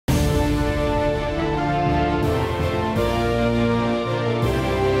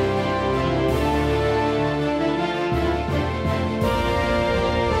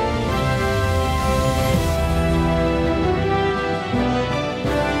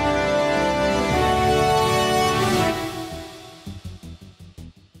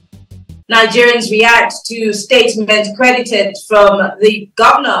Nigerians react to statement credited from the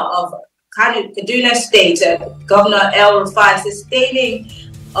governor of Kaduna State, Governor El-Rufai,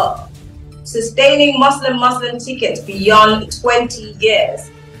 sustaining Muslim tickets beyond 20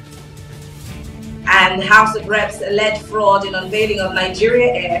 years. And House of Reps alleged fraud in unveiling of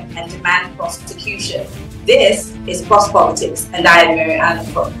Nigeria Air and demand prosecution. This is Post Politics, and I am Mary Anna.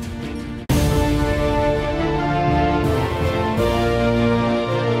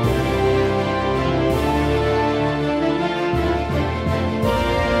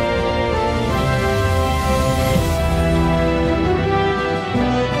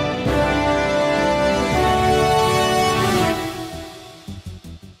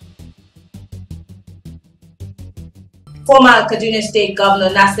 Former Kaduna State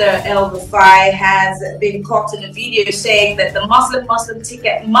Governor Nasir El-Rufai has been caught in a video saying that the Muslim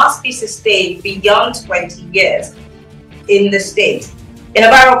ticket must be sustained beyond 20 years in the state. In a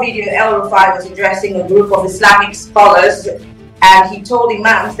viral video, El-Rufai was addressing a group of Islamic scholars, and he told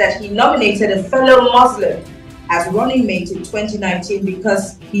Imams that he nominated a fellow Muslim as running mate in 2019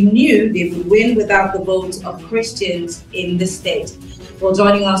 because he knew they would win without the vote of Christians in the state. Well,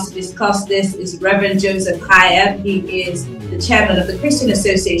 joining us to discuss this is Reverend Joseph Hayab. He is the chairman of the Christian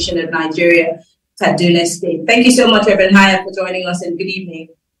Association of Nigeria, Kaduna State. Thank you so much, Reverend Hayab, for joining us, and good evening.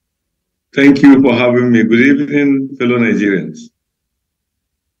 Thank you for having me. Good evening, fellow Nigerians.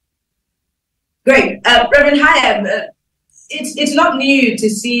 Great. Reverend Hayab, it's not new to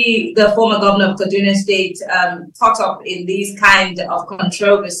see the former governor of Kaduna State caught up in these kind of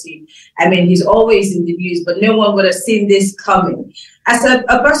controversy. I mean, he's always in the news, but no one would have seen this coming. As a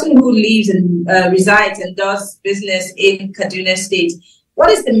person who lives and resides and does business in Kaduna State, what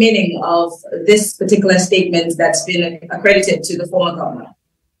is the meaning of this particular statement that's been accredited to the former governor?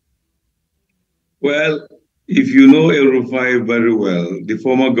 Well, if you know El-Rufai very well, the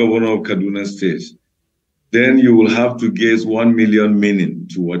former governor of Kaduna State, then you will have to guess 1 million meaning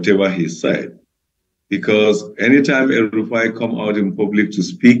to whatever he said. Because anytime El-Rufai come out in public to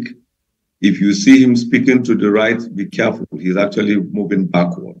speak, if you see him speaking to the right, be careful. He's actually moving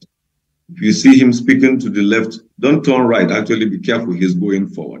backward. If you see him speaking to the left, don't turn right. Actually, be careful. He's going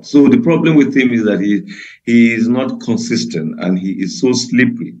forward. So the problem with him is that he is not consistent, and he is so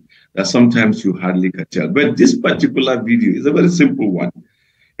slippery that sometimes you hardly can tell. But this particular video is a very simple one.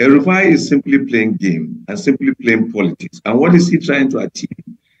 El-Rufai is simply playing game and simply playing politics. And what is he trying to achieve?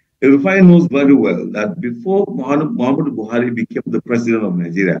 El-Rufai knows very well that before Muhammad Buhari became the president of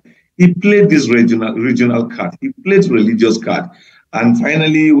Nigeria, he played this regional card. He played religious card. And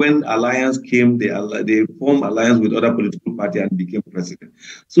finally, when alliance came, they formed alliance with other political parties and became president.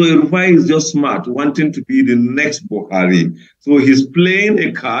 So El-Rufai is just smart, wanting to be the next Buhari. So he's playing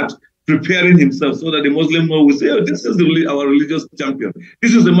a card, preparing himself so that the Muslim will say, oh, this is our religious champion.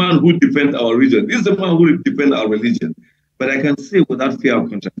 This is the man who defends our religion. This is the man who will defend our religion. But I can say without fear of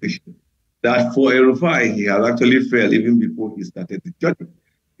contradiction that for El-Rufai, he has actually failed even before he started the journey.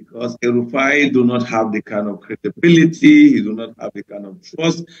 Because El-Rufai do not have the kind of credibility, he do not have the kind of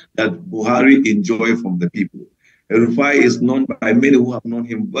trust that Buhari enjoy from the people. El-Rufai is known by many who have known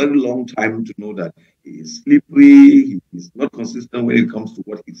him very long time to know that he is slippery, he is not consistent when it comes to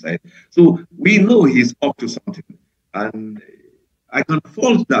what he said. So we know he's up to something. And I can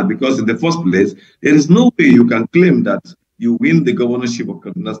fault that because in the first place, there is no way you can claim that you win the governorship of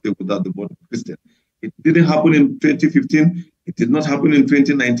Kaduna State without the vote of Christian. It didn't happen in 2015, it did not happen in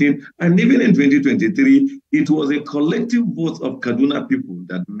 2019, and even in 2023, it was a collective vote of Kaduna people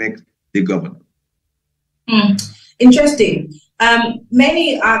that made the governor. Interesting.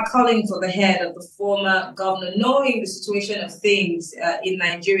 Many are calling for the head of the former governor, knowing the situation of things in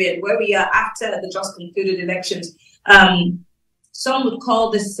Nigeria, where we are after the just concluded elections. Some would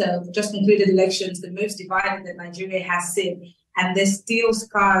call this just concluded elections the most divided that Nigeria has seen, and there's still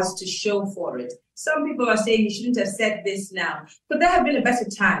scars to show for it. Some people are saying he shouldn't have said this now. Could there have been a better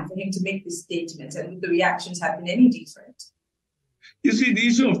time for him to make this statement, and would the reactions have been any different? You see, the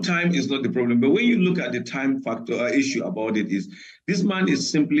issue of time is not the problem, but when you look at the time factor issue about it is, this man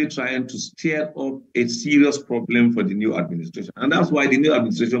is simply trying to stir up a serious problem for the new administration. And that's why the new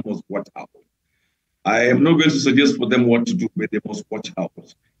administration must watch out. I am not going to suggest for them what to do, but they must watch out.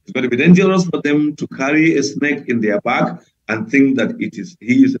 It's going to be dangerous for them to carry a snake in their bag and think that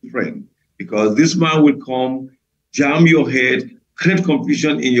he is a friend. Because this man will come, jam your head, create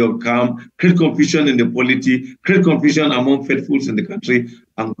confusion in your camp, create confusion in the polity, create confusion among faithfuls in the country,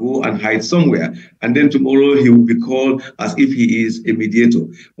 and go and hide somewhere. And then tomorrow he will be called as if he is a mediator.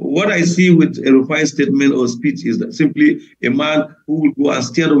 What I see with El-Rufai's statement or speech is that simply a man who will go and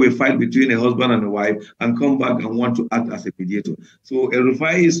steer away a fight between a husband and a wife and come back and want to act as a mediator. So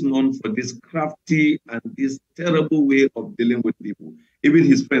El-Rufai is known for this crafty and this terrible way of dealing with people. Even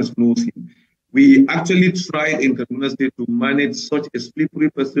his friends knows him. We actually tried in Kaduna State to manage such a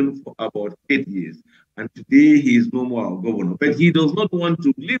slippery person for about 8 years. And today he is no more our governor. But he does not want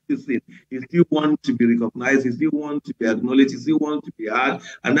to leave the scene. He still wants to be recognized. He still wants to be acknowledged. He still wants to be heard.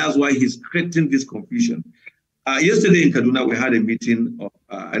 And that's why he's creating this confusion. Yesterday in Kaduna, we had a meeting,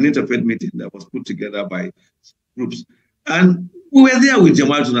 an interfaith meeting that was put together by groups. And we were there with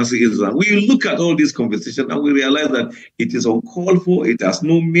Jamal to Nasir Islam. We look at all these conversations and we realize that it is uncalled for, it has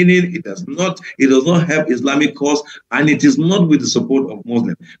no meaning, it does not help Islamic cause, and it is not with the support of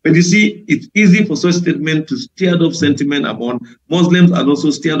Muslims. But you see, it's easy for such statements to stir up sentiment among Muslims and also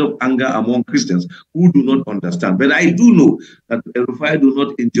stir up anger among Christians who do not understand. But I do know that El-Rufai do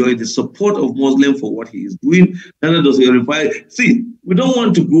not enjoy the support of Muslims for what he is doing. Neither does El-Rufai. See, we don't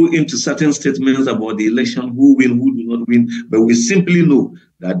want to go into certain statements about the election, who win, who do not win, but we simply know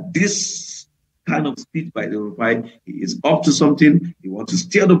that this kind of speech by El-Rufai, he is up to something. He wants to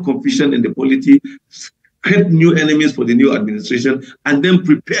stir up confusion in the polity, create new enemies for the new administration, and then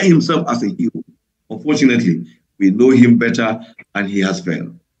prepare himself as a hero. Unfortunately, we know him better, and he has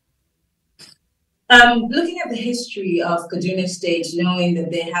failed. Looking at the history of Kaduna State, knowing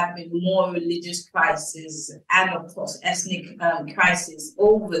that there have been more religious crises and, of course, ethnic crises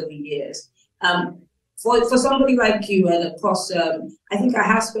over the years, for somebody like you, and of course, I think I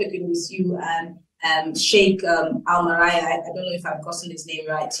have spoken with you and Sheikh Al-Maraya, I don't know if I've gotten his name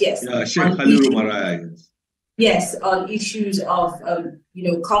right. Yes. Yeah, Sheikh Al-Maraya. Yes, on issues of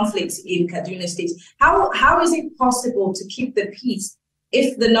conflicts in Kaduna State. How is it possible to keep the peace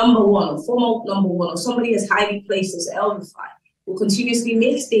if the number one, former number one, or somebody as highly placed as El-Rufai will continuously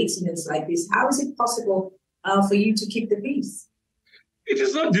make statements like this? How is it possible for you to keep the peace? It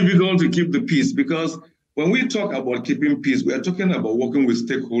is not difficult to keep the peace, because when we talk about keeping peace, we are talking about working with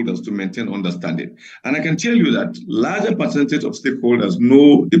stakeholders to maintain understanding. And I can tell you that larger percentage of stakeholders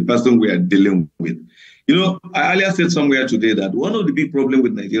know the person we are dealing with. I earlier said somewhere today that one of the big problems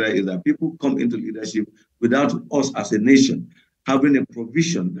with Nigeria is that people come into leadership without us as a nation having a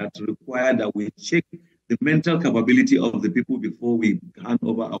provision that requires that we check the mental capability of the people before we hand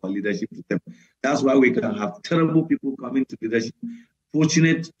over our leadership to them. That's why we can have terrible people coming to leadership,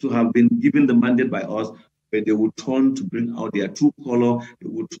 fortunate to have been given the mandate by us, but they will turn to bring out their true color. They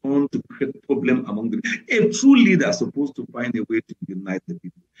will turn to create problem among them. A true leader is supposed to find a way to unite the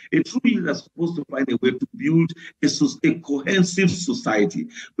people. A true leader is supposed to find a way to build a cohesive society.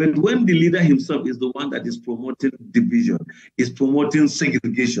 But when the leader himself is the one that is promoting division, is promoting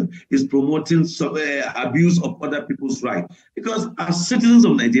segregation, is promoting abuse of other people's rights. Because as citizens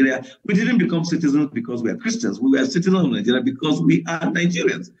of Nigeria, we didn't become citizens because we are Christians. We were citizens of Nigeria because we are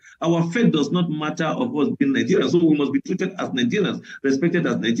Nigerians. Our faith does not matter of us being Nigerians, so we must be treated as Nigerians, respected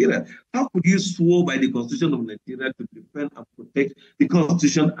as Nigerians. How could you swear by the Constitution of Nigeria to defend and protect the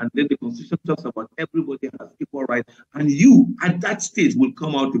Constitution, and then the Constitution talks about everybody has equal rights, and you at that stage will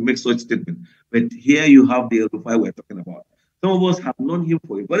come out to make such statement? But here you have the El-Rufai we're talking about. Some of us have known him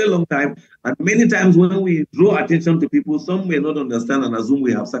for a very long time, and many times when we draw attention to people, some may not understand and assume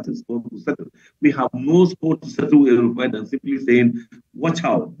we have certain sport to settle. We have no sport to settle El-Rufai than simply saying, watch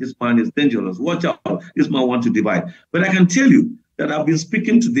out, this man is dangerous, watch out, this man wants to divide. But I can tell you that I've been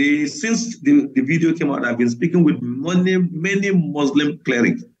speaking today, since the video came out, I've been speaking with many Muslim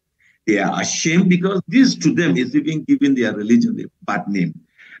clerics. They are ashamed because this to them is even giving their religion a bad name.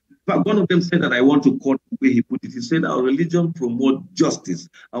 But one of them said that I want to quote the way he put it. He said, our religion promotes justice.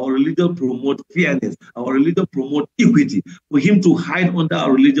 Our religion promotes fairness. Our religion promotes equity. For him to hide under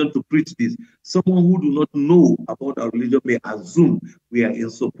our religion to preach this, someone who do not know about our religion may assume we are in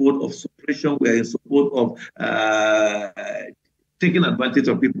support of suppression. We are in support of taking advantage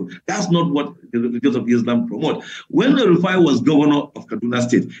of people. That's not what the religions of Islam promote. When El-Rufai was governor of Kaduna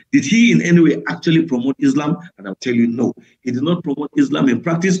State, did he in any way actually promote Islam? And I'll tell you, no. He did not promote Islam in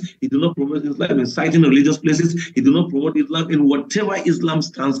practice. He did not promote Islam in citing religious places. He did not promote Islam in whatever Islam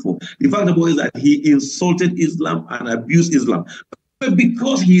stands for. The fact about it is that he insulted Islam and abused Islam. But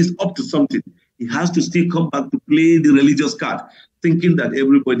because he is up to something, he has to still come back to play the religious card, thinking that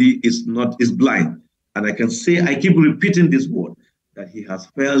everybody is blind. And I can say, I keep repeating this word, that he has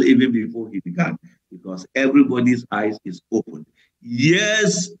failed even before he began, because everybody's eyes is open.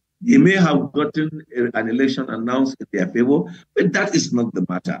 Yes, They may have gotten an election announced in their favor, but that is not the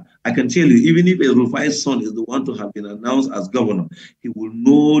matter. I can tell you, even if El-Rufai's son is the one to have been announced as governor, he will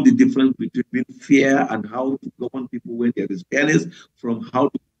know the difference between fair and how to govern people when there is fairness from how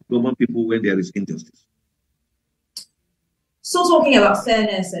to govern people when there is injustice. So talking about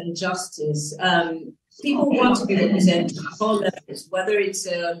fairness and justice, people want to be represented at all levels, whether it's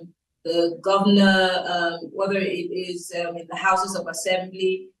the governor, whether it is in the houses of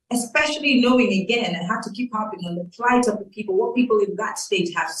assembly, especially knowing again, I have to keep harping on the plight of the people, what people in that state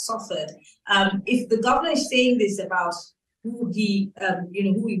have suffered. If the governor is saying this about who he,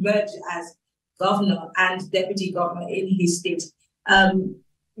 who emerged as governor and deputy governor in his state, are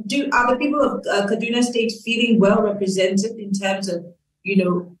the people of Kaduna State feeling well represented in terms of,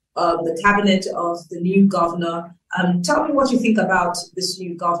 the cabinet of the new governor? Tell me what you think about this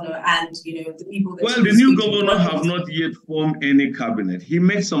new governor and, the people that... Well, the new governor have not yet formed any cabinet. He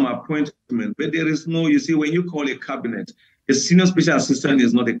makes some appointment, but there is no, you see, when you call a cabinet, a senior special assistant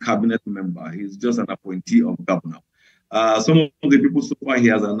is not a cabinet member. He's just an appointee of governor. Some of the people so far he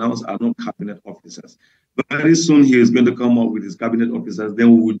has announced are not cabinet officers. But very soon he is going to come up with his cabinet officers.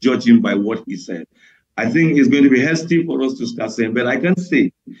 Then we will judge him by what he said. I think it's going to be hasty for us to start saying, but I can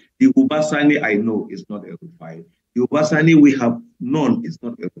say the Ubasani I know is not El-Rufai. The Ubasani we have known is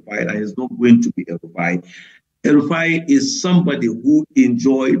not El-Rufai and is not going to be El-Rufai. El-Rufai is somebody who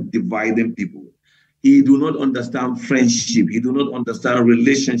enjoys dividing people. He do not understand friendship. He do not understand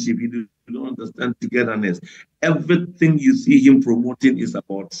relationship. He do not understand togetherness. Everything you see him promoting is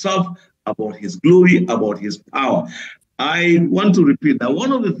about self, about his glory, about his power. I want to repeat that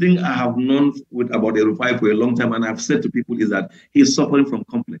one of the things I have known about El-Rufai for a long time, and I've said to people, is that he's suffering from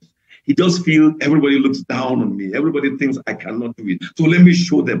complex. He just feels everybody looks down on me. Everybody thinks I cannot do it. So let me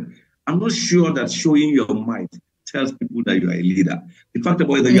show them. I'm not sure that showing your might tells people that you are a leader. The fact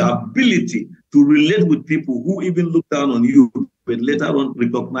about it, that your ability to relate with people who even look down on you, but later on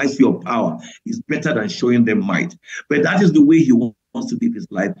recognize your power, is better than showing them might. But that is the way he wants to live his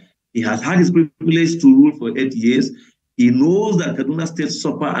life. He has had his privilege to rule for 8 years. He knows that Kaduna State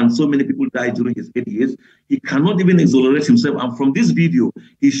suffered and so many people died during his 8 years. He cannot even exonerate himself. And from this video,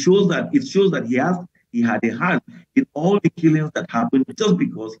 it shows that he had a hand in all the killings that happened just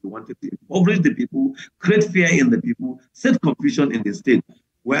because he wanted to impoverish the people, create fear in the people, set confusion in the state.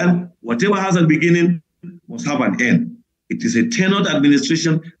 Well, whatever has a beginning must have an end. It is a tenured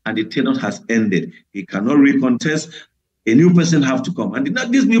administration and the tenure has ended. He cannot recontest. A new person have to come. And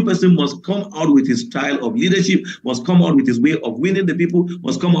this new person must come out with his style of leadership, must come out with his way of winning the people,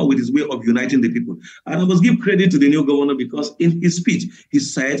 must come out with his way of uniting the people. And I must give credit to the new governor because in his speech, he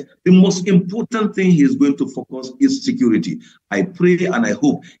said the most important thing he is going to focus is security. I pray and I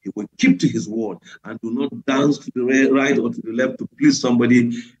hope he will keep to his word and do not dance to the right or to the left to please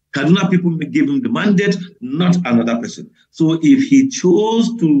somebody. Kaduna people may give him the mandate, not another person. So if he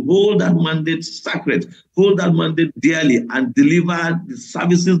chose to hold that mandate sacred, hold that mandate dearly, and deliver the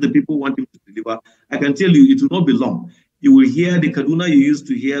services the people want him to deliver, I can tell you it will not be long. You will hear the Kaduna you used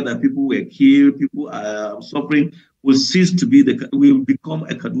to hear that people were killed, people are suffering, will cease to be, will become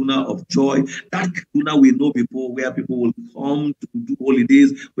a Kaduna of joy. That Kaduna we know before, where people will come to do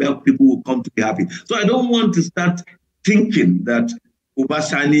holidays, where people will come to be happy. So I don't want to start thinking that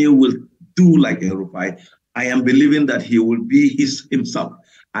Ubasani will do like El-Rufai. I am believing that he will be himself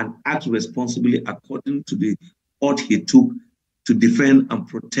and act responsibly according to the oath he took to defend and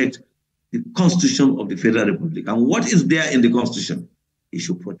protect the Constitution of the Federal Republic. And what is there in the Constitution? He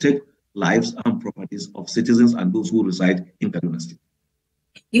should protect lives and properties of citizens and those who reside in Kaduna State.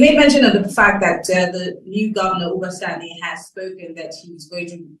 You made mention of the fact that the new governor, Ubasani, has spoken that he's going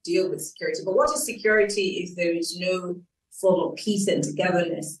to deal with security. But what is security if there is no form of peace and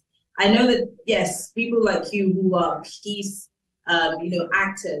togetherness? I know that, yes, people like you who are peace,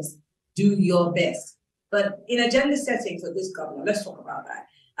 actors, do your best. But in agenda setting for this governor, let's talk about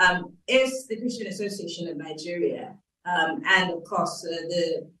that. Is the Christian Association of Nigeria and, of course,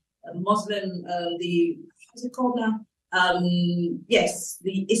 the Muslim, what's it called now? Yes,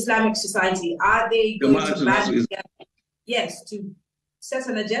 the Islamic Society, are they going to band together? Yes, to set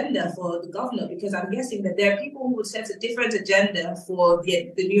an agenda for the governor, because I'm guessing that there are people who will set a different agenda for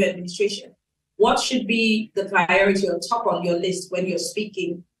the new administration. What should be the priority or top on your list when you're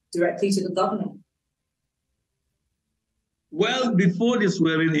speaking directly to the governor? Well, before the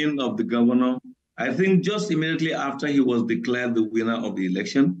swearing in of the governor, I think just immediately after he was declared the winner of the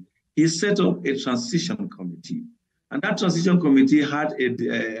election, he set up a transition committee. And that transition committee had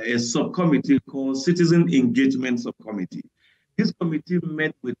a subcommittee called Citizen Engagement Subcommittee. This committee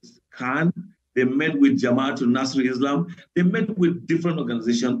met with Khan, They met with Jamaatul Nasr Islam. They met with different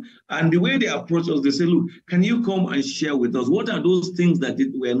organizations. And the way they approach us, they say, look, can you come and share with us? What are those things that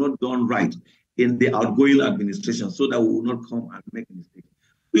were not done right in the outgoing administration so that we will not come and make mistakes?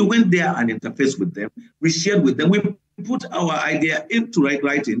 We went there and interfaced with them. We shared with them. We put our idea into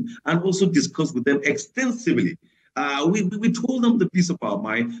writing and also discussed with them extensively. We told them the peace of our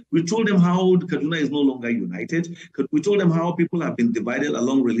mind. We told them how Kaduna is no longer united. We told them how people have been divided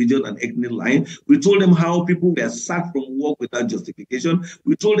along religion and ethnic line. We told them how people were sacked from work without justification.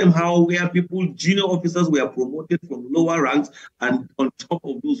 We told them how junior officers were promoted from lower ranks and on top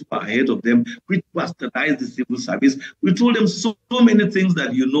of those who are ahead of them, which bastardized the civil service. We told them so many things that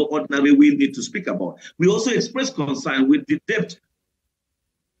ordinarily we need to speak about. We also expressed concern with the debt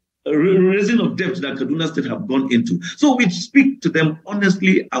raising of debt that Kaduna State have gone into. So we speak to them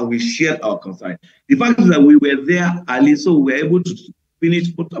honestly and we share our concern. The fact is that we were there early, so we were able to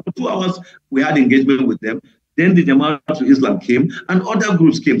finish for 2 hours. We had engagement with them. Then the Jamaatul Islam came and other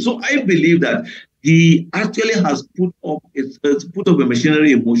groups came. So I believe that he actually has put up a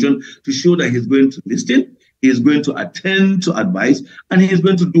machinery in motion to show that he's going to listen, he's going to attend to advice, and he's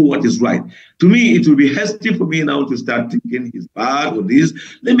going to do what is right. To me, it will be hasty for me now to start thinking he's bad or this.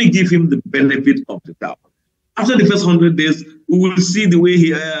 Let me give him the benefit of the doubt. After the first 100 days, we will see the way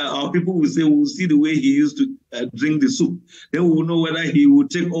our people will say, we will see the way he used to drink the soup. Then we will know whether he will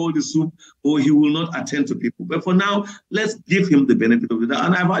take all the soup or he will not attend to people. But for now, let's give him the benefit of the doubt.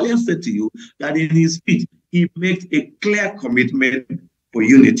 And I've earlier said to you that in his speech, he made a clear commitment for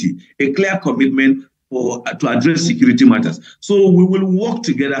unity, a clear commitment to address security matters. So we will work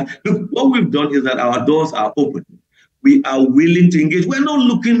together. Look, what we've done is that our doors are open. We are willing to engage. We're not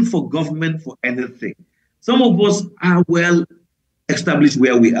looking for government for anything. Some of us are well established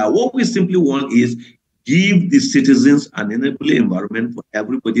where we are. What we simply want is give the citizens an enabling environment for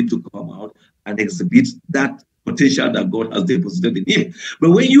everybody to come out and exhibit that potential that God has deposited in him.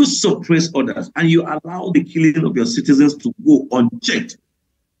 But when you suppress others and you allow the killing of your citizens to go unchecked,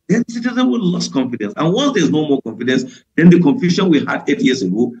 then citizens will lose confidence. And once there's no more confidence, then the confusion we had 8 years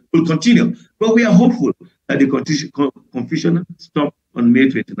ago will continue. But we are hopeful that the confusion stopped on May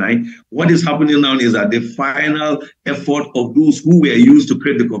 29. What is happening now is that the final effort of those who were used to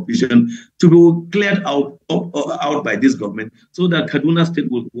create the confusion to be cleared out by this government so that Kaduna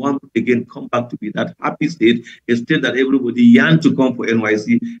State will once again come back to be that happy state, a state that everybody yearned to come for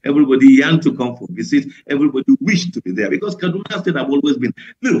NYC, everybody yearned to come for visit, everybody wished to be there. Because Kaduna State have always been,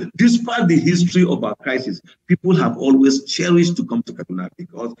 look, despite the history of our crisis, people have always cherished to come to Kaduna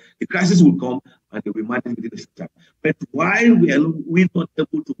because the crisis will come and they will manage within the system. But why we're not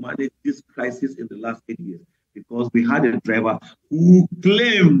able to manage this crisis in the last 8 years? Because we had a driver who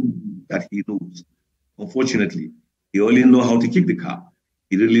claimed that he knows. Unfortunately, he only knows how to kick the car.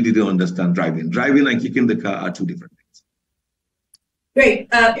 He really didn't understand driving. Driving and kicking the car are two different things.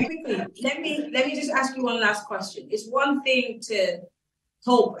 Great. Quickly, let me just ask you one last question. It's one thing to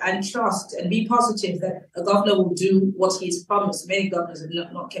hope and trust and be positive that a governor will do what he's promised. Many governors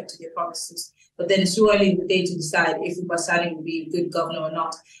have not kept to their promises, but then it's too early in the day to decide if Ubasani will be a good governor or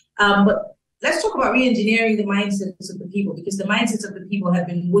not. But let's talk about re-engineering the mindsets of the people, because the mindsets of the people have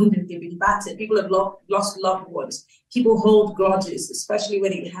been wounded, they've been battered, people have lost loved ones, people hold grudges, especially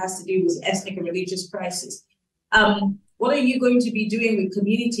when it has to do with ethnic and religious crisis. What are you going to be doing with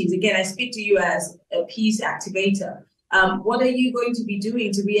communities? Again, I speak to you as a peace activator. What are you going to be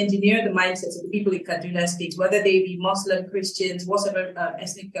doing to re-engineer the mindsets of the people in Kaduna State, whether they be Muslim, Christians, whatever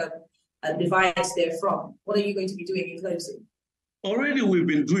ethnic divides they're from? What are you going to be doing in closing? Already we've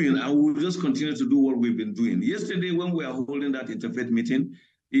been doing, and we'll just continue to do what we've been doing. Yesterday, when we were holding that interfaith meeting,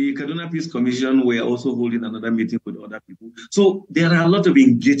 the Kaduna Peace Commission were also holding another meeting with other people. So there are a lot of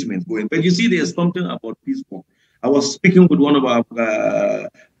engagement going. But you see, there's something about peace work. I was speaking with one of our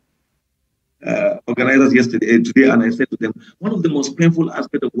organizers today, and I said to them, one of the most painful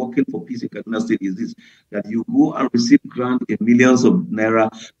aspects of working for peace in Kaduna State is this, that you go and receive grants in millions of naira,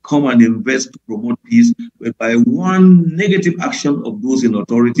 come and invest to promote peace, but by one negative action of those in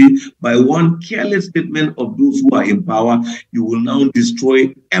authority, by one careless statement of those who are in power, you will now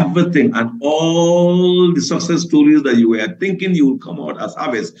destroy everything, and all the success stories that you were thinking you will come out as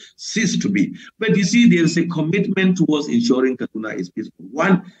harvest cease to be. But you see, there is a commitment towards ensuring Kaduna is peaceful.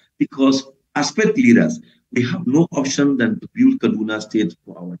 One, because as faith leaders, we have no option than to build Kaduna State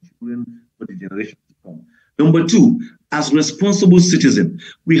for our children, for the generation to come. Number two, as responsible citizens,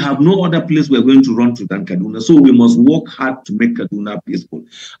 we have no other place we're going to run to than Kaduna. So we must work hard to make Kaduna peaceful.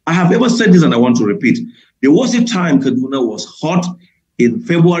 I have ever said this and I want to repeat. There was a time Kaduna was hot in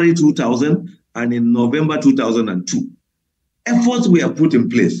February 2000 and in November 2002. Efforts were put in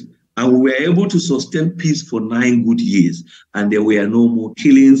place. And we were able to sustain peace for 9 good years. And there were no more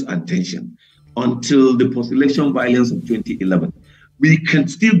killings and tension until the post-election violence of 2011. We can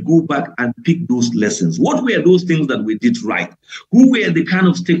still go back and pick those lessons. What were those things that we did right? Who were the kind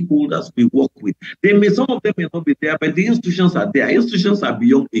of stakeholders we work with? Some of them may not be there, but the institutions are there. Institutions are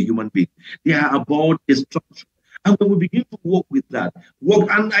beyond a human being. They are about a structure. And when we begin to work with that,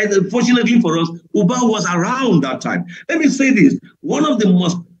 fortunately for us, Uba was around that time. Let me say this. One of the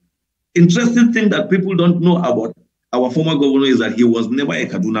most interesting things that people don't know about our former governor is that he was never a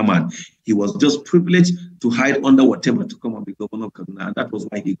Kaduna man. He was just privileged to hide under whatever to come and be governor of Kaduna. And that was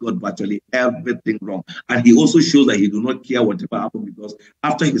why he got virtually everything wrong. And he also shows that he do not care whatever happened, because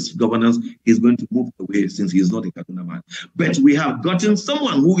after his governance, he's going to move away since he is not a Kaduna man. But we have gotten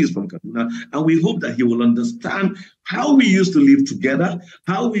someone who is from Kaduna, and we hope that he will understand how we used to live together,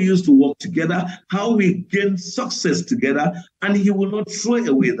 how we used to work together, how we gain success together, and he will not throw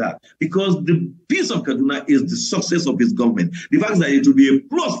away that, because the peace of Kaduna is the success of his government. The fact that it will be a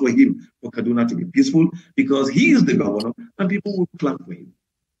plus for him for Kaduna to be peaceful, because he is the governor and people will clap for him.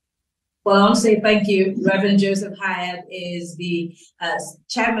 Well, I want to say thank you. Reverend Joseph Hayab is the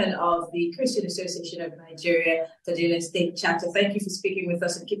chairman of the Christian Association of Nigeria, Kaduna State Chapter. Thank you for speaking with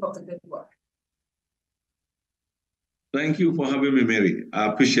us, and keep up the good work. Thank you for having me, Mary. I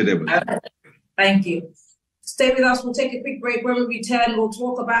appreciate it. Thank you. Stay with us. We'll take a quick break. When we return, we'll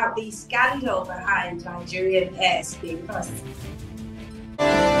talk about the scandal behind Nigerian airs being first.